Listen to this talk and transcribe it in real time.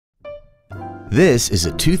This is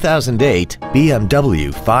a 2008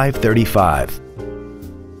 BMW 535.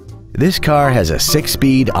 This car has a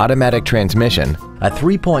 6-speed automatic transmission, a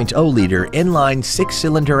 3.0-liter inline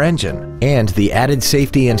 6-cylinder engine, and the added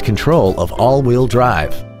safety and control of all-wheel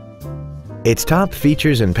drive. Its top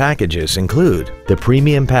features and packages include the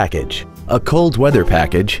Premium Package, a cold weather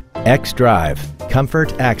package, X-Drive,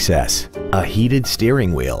 Comfort Access, a heated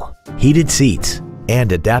steering wheel, heated seats,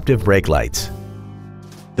 and adaptive brake lights.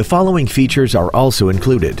 The following features are also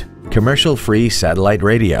included: commercial-free satellite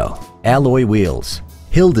radio, alloy wheels,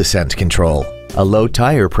 hill descent control, a low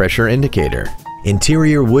tire pressure indicator,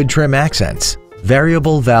 interior wood trim accents,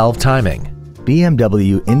 variable valve timing,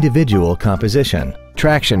 BMW individual composition,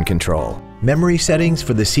 traction control, memory settings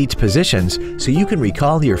for the seat's positions so you can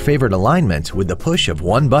recall your favorite alignments with the push of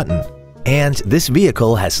one button. And this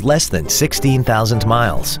vehicle has less than 16,000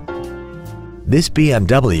 miles. This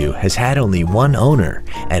BMW has had only one owner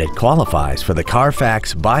and it qualifies for the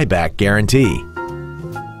Carfax buyback guarantee.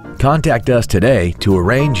 Contact us today to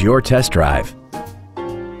arrange your test drive.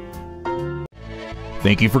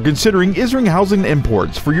 Thank you for considering Isringhausen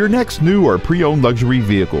Imports for your next new or pre-owned luxury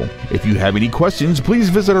vehicle. If you have any questions, please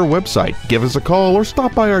visit our website, give us a call, or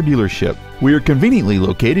stop by our dealership. We are conveniently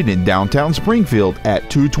located in downtown Springfield at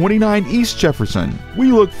 229 East Jefferson.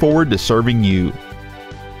 We look forward to serving you.